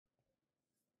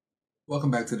Welcome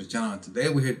back to the channel. Today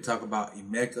we're here to talk about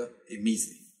Emeka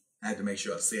Emezie. I had to make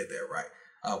sure I said that right.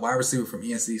 Wide receiver from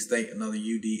NC State, another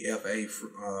UDFA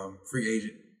free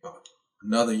agent,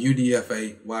 another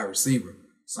UDFA wide receiver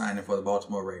signing for the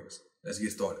Baltimore Ravens. Let's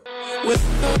get started.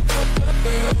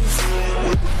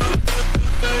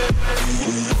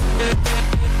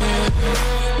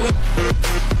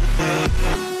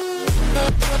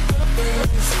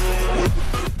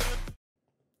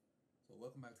 So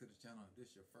welcome back to the channel. If this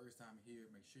is your first time here,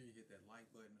 make sure you hit that like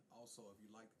button. Also, if you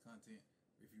like the content,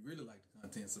 if you really like the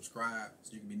content, subscribe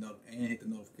so you can be and hit the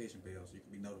notification bell so you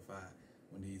can be notified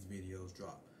when these videos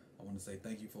drop. I want to say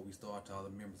thank you before we start to all the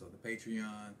members of the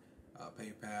Patreon,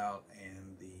 PayPal,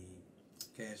 and the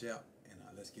Cash App. And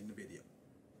let's get in the video.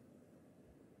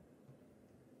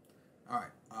 All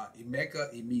right,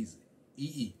 Emeka Emezie,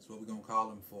 EE is what we're gonna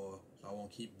call him so I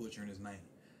won't keep butchering his name.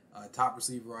 Top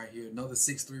receiver right here, another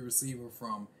 6'3" receiver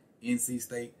from NC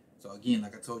State. So again,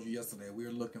 like I told you yesterday,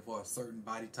 we're looking for a certain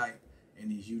body type in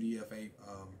these UDFA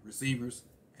receivers.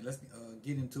 And let's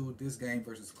get into this game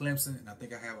versus Clemson. And I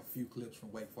think I have a few clips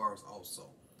from Wake Forest also.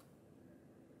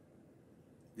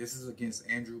 This is against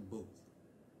Andrew Booth.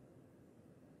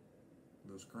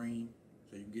 Little screen,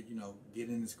 so you can get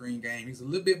in the screen game. He's a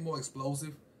little bit more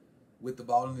explosive with the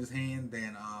ball in his hand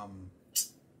than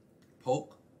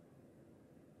Polk.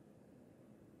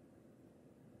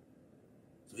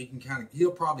 So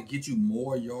he'll probably get you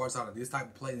more yards out of this type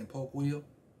of play than Polk will.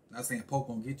 Not saying Polk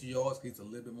won't get you yards because he's a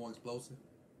little bit more explosive.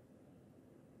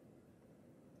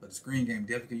 But the screen game,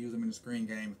 definitely can use him in the screen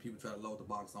game if people try to load the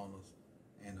box on us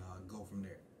and go from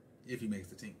there, if he makes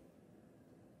the team.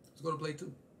 Let's go to play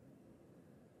 2.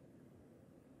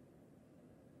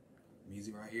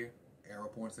 Easy right here. Arrow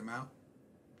points him out.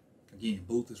 Again,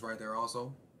 Booth is right there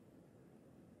also.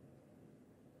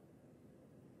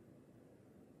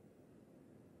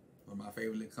 One of my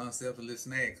favorite little concepts, a little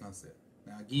snag concept.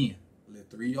 Now again, a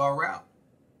little 3-yard route.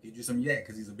 Get you some yak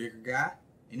because he's a bigger guy.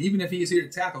 And even if he is here to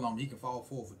tackle on him, he can fall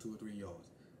forward for 2 or 3 yards.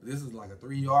 But this is like a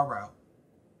 3-yard route.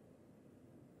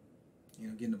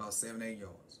 Getting about 7-8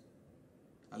 yards.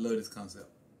 I love this concept.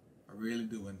 I really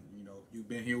do. And you've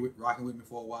been here rocking with me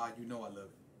for a while. You know I love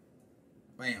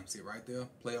it. Bam, sit right there.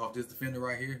 Play off this defender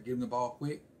right here. Give him the ball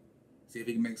quick. See if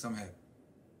he can make something happen.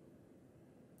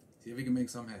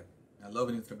 I love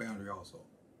it into the boundary also.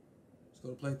 Let's go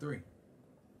to play 3.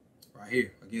 Right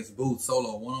here against Booth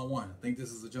solo 1-on-1. I think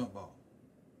this is a jump ball.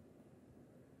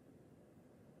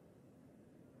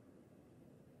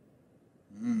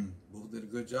 Booth did a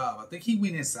good job. I think he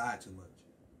went inside too much.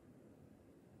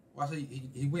 Watch,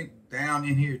 he went down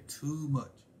in here too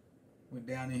much. Went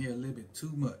down in here a little bit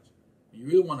too much. You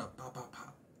really want to pop,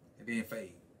 and then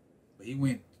fade. But he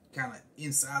went kind of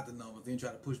inside the numbers, then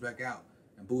tried to push back out,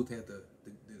 and Booth had the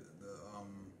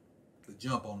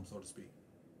jump on him, so to speak.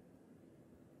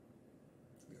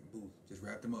 Booth just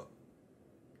wrapped him up.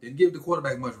 Didn't give the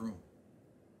quarterback much room.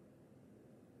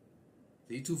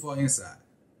 He's too far inside.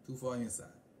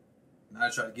 Now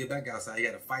to try to get back outside, he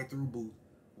had to fight through Booth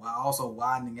while also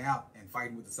widening out and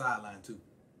fighting with the sideline too.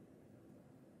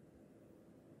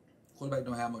 Quarterback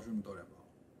don't have much room to throw that ball.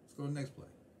 Let's go to the next play,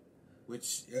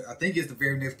 which I think is the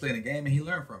very next play in the game, and he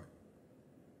learned from it.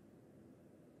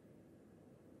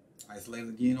 Isolated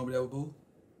again over there with Booth.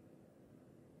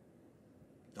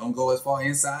 Don't go as far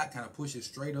inside, kind of push it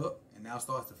straight up, and now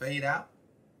starts to fade out.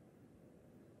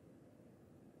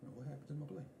 What happened to my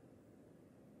play?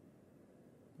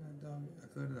 I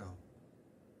cut it off.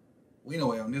 Well,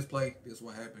 anyway, on this play, this is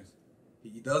what happens.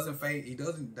 He doesn't fade. He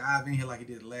doesn't dive in here like he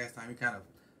did the last time. He kind of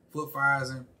foot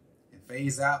fires him and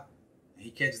fades out, and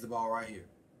he catches the ball right here.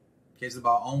 Catches the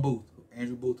ball on Booth,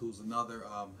 Andrew Booth, who's another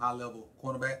high-level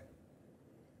cornerback.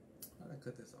 How did I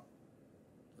cut this off?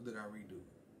 Or did I redo it?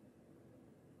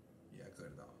 Yeah, I cut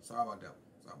it off. Sorry about that one.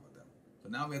 So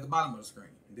now we're at the bottom of the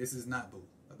screen. And this is not Booth.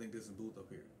 I think this is Booth up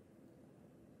here.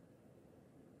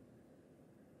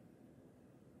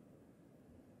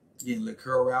 Getting a little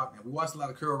curl route. And we watched a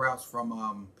lot of curl routes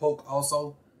from Polk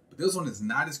also. But this one is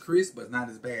not as crisp, but it's not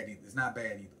as bad either. It's not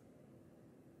bad either.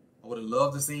 I would have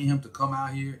loved to see him to come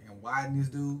out here and widen this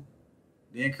dude.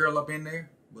 Then curl up in there.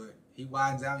 But he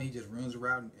widens out and he just runs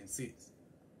around and sits.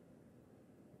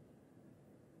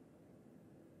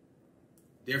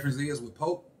 Difference is with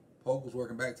Polk was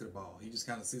working back to the ball. He just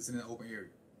kind of sits in the open area.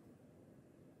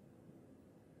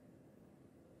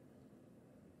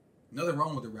 Nothing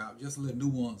wrong with the route, just a little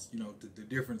nuance,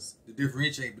 the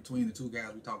differentiate between the two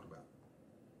guys we talked about.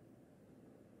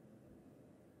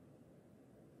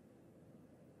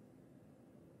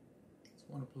 Just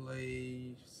want to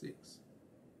play 6.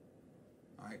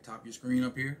 All right, top of your screen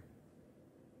up here.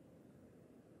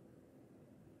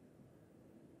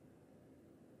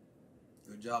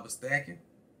 Good job of stacking.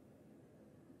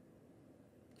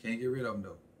 Can't get rid of him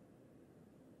though.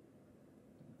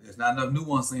 There's not enough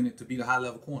nuance in it to be the high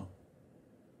level corner.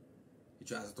 He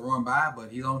tries to throw him by,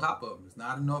 but he's on top of him. There's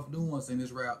not enough nuance in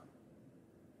this route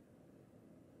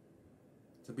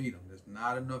to beat him. There's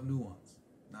not enough nuance.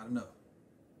 Not enough.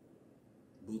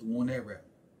 Booth won that route.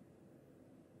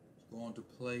 He's going to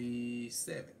play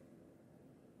 7.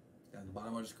 Down the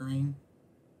bottom of the screen.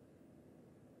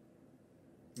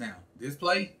 Now, this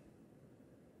play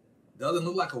doesn't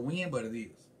look like a win, but it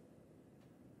is.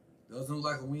 Doesn't look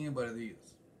like a win, but it is.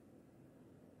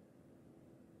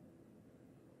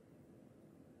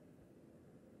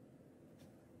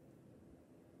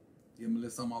 Give him a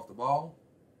little something off the ball.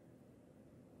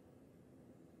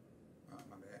 Oh,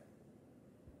 my bad.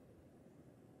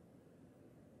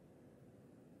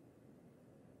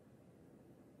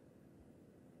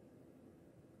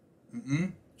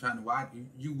 Trying to wide.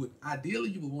 You would ideally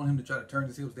you would want him to try to turn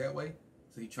his hips that way.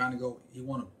 So he's trying to go. He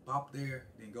want to pop there,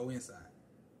 then go inside.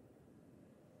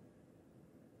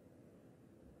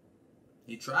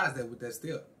 He tries that with that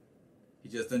step. He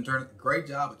just doesn't turn it. Great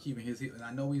job of keeping his hip. And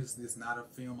I know it's not a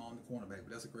film on the cornerback,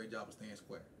 but that's a great job of staying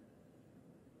square.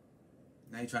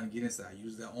 Now he's trying to get inside.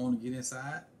 Use that arm to get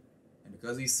inside. And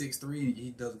because he's 6'3", and he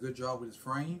does a good job with his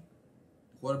frame,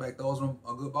 the quarterback throws him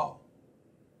a good ball.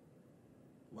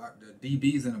 The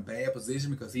DB's in a bad position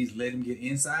because he's letting him get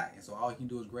inside, and so all he can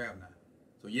do is grab now.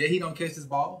 So yeah, he don't catch this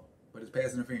ball, but it's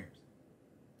pass interference.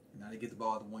 And now they get the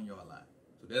ball at the 1 yard line.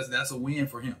 So that's a win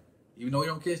for him. Even though he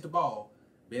don't catch the ball,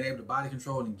 being able to body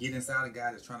control and get inside a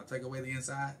guy that's trying to take away the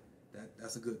inside,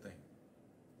 that's a good thing.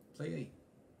 Play 8.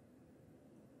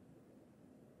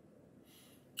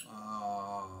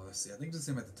 Let's see. I think this is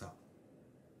him at the top.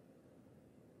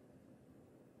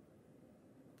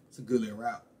 It's a good little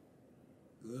route.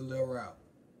 Good little route.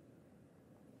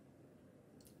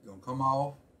 You're going to come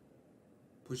off,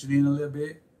 push it in a little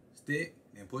bit, stick,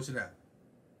 and push it out.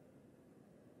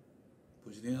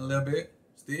 Push it in a little bit,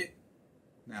 stick.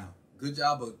 Now, good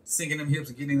job of sinking them hips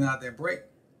and getting out that break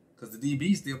because the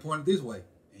DB still pointed this way,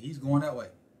 and he's going that way.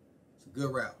 It's a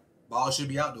good route. Ball should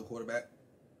be out, though, quarterback.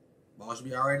 Ball should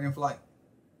be already in flight.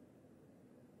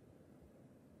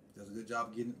 Does a good job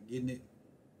of getting it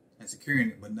and securing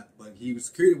it, but he was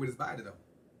secured it with his body, though.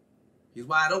 He's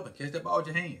wide open. Catch that ball with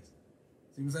your hands.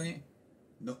 See what I'm saying?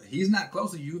 No, he's not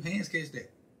close to you. Hands catch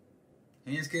that.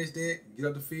 Hands catch that. Get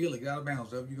up the field and get out of bounds.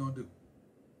 Whatever you're going to do.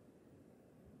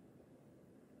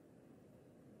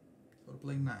 Go to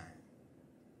play 9.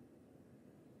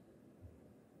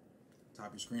 Top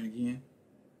of your screen again.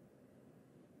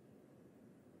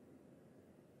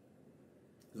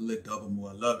 Good little double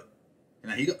move. I love it.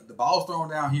 And now the ball's thrown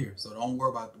down here, so don't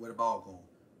worry about where the ball going.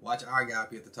 Watch our guy up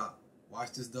here at the top.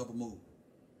 Watch this double move.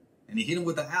 And he hit him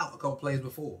with the out a couple plays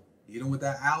before. He hit him with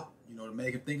that out, to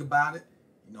make him think about it.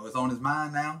 It's on his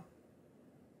mind now.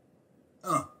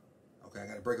 Okay, I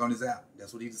got to break on his out.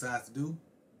 That's what he decides to do.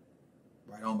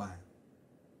 Right on by him.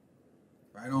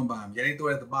 Right on by him. Yeah, they throw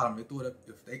it at the bottom. They threw it up.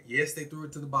 They threw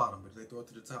it to the bottom, but if they throw it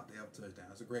to the top, they have a touchdown.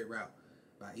 It's a great route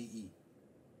by Emezie.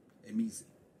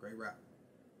 Great route.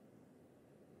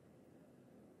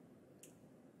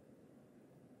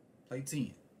 Play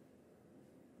 10.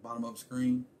 Bottom of the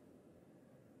screen.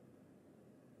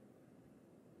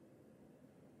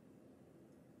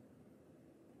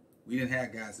 We didn't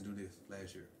have guys to do this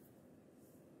last year.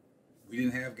 We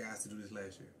didn't have guys to do this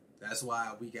last year. That's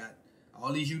why we got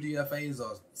all these UDFAs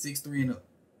are 6'3" and up,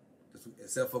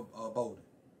 except for Bolden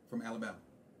from Alabama.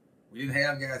 We didn't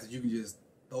have guys that you can just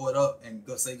throw it up and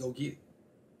go get it.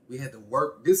 We had to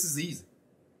work. This is easy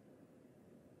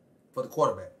for the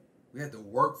quarterback. We had to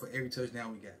work for every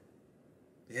touchdown we got.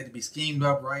 They had to be schemed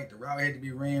up right. The route had to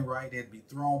be ran right. They had to be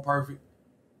thrown perfect.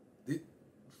 You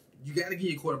got to give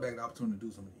your quarterback the opportunity to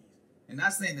do some of these. And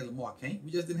not saying that Lamar can't.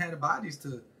 We just didn't have the bodies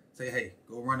to say, hey,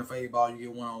 go run a fade ball. You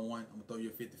get one-on-one. I'm going to throw you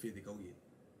a 50-50. Go get it.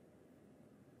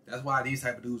 That's why these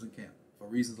type of dudes in camp, for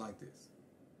reasons like this.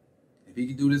 If he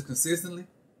can do this consistently,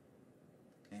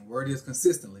 and word is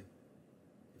consistently,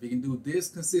 if he can do this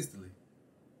consistently,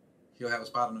 he'll have a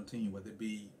spot on the team, whether it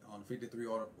be on the 53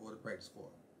 or the practice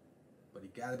squad. But he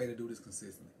got to be able to do this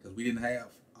consistently because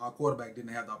our quarterback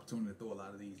didn't have the opportunity to throw a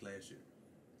lot of these last year.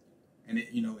 And,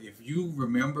 if you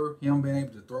remember him being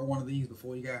able to throw one of these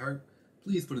before he got hurt,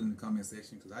 please put it in the comment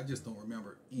section because I just don't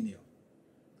remember any of them.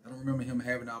 I don't remember him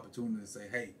having the opportunity to say,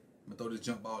 hey, I'm going to throw this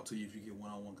jump ball to you if you get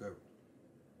one-on-one coverage.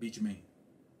 Beat your man.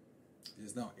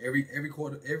 Just don't. Every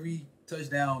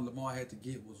touchdown Lamar had to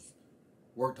get was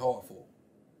worked hard for.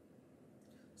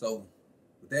 So,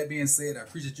 with that being said, I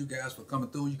appreciate you guys for coming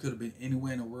through. You could have been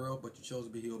anywhere in the world, but you chose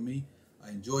to be here with me.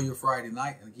 Enjoy your Friday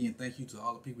night. And again, thank you to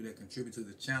all the people that contribute to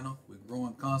the channel. We're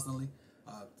growing constantly.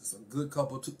 It's a good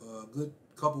couple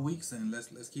weeks, and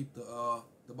let's keep the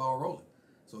ball rolling.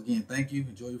 So again, thank you.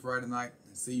 Enjoy your Friday night,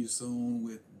 and see you soon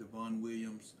with Devon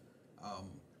Williams. I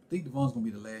think Devon's gonna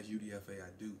be the last UDFA I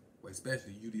do,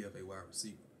 especially UDFA wide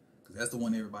receiver, because that's the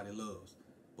one everybody loves.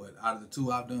 But out of the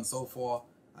two I've done so far,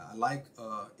 I like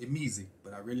Emezie,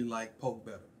 but I really like Polk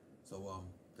better. So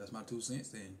that's my 2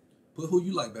 cents. And put who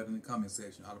you like better in the comment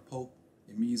section out of Polk,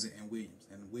 Emezie, and Williams.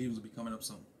 And Williams will be coming up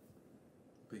soon.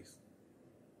 Peace.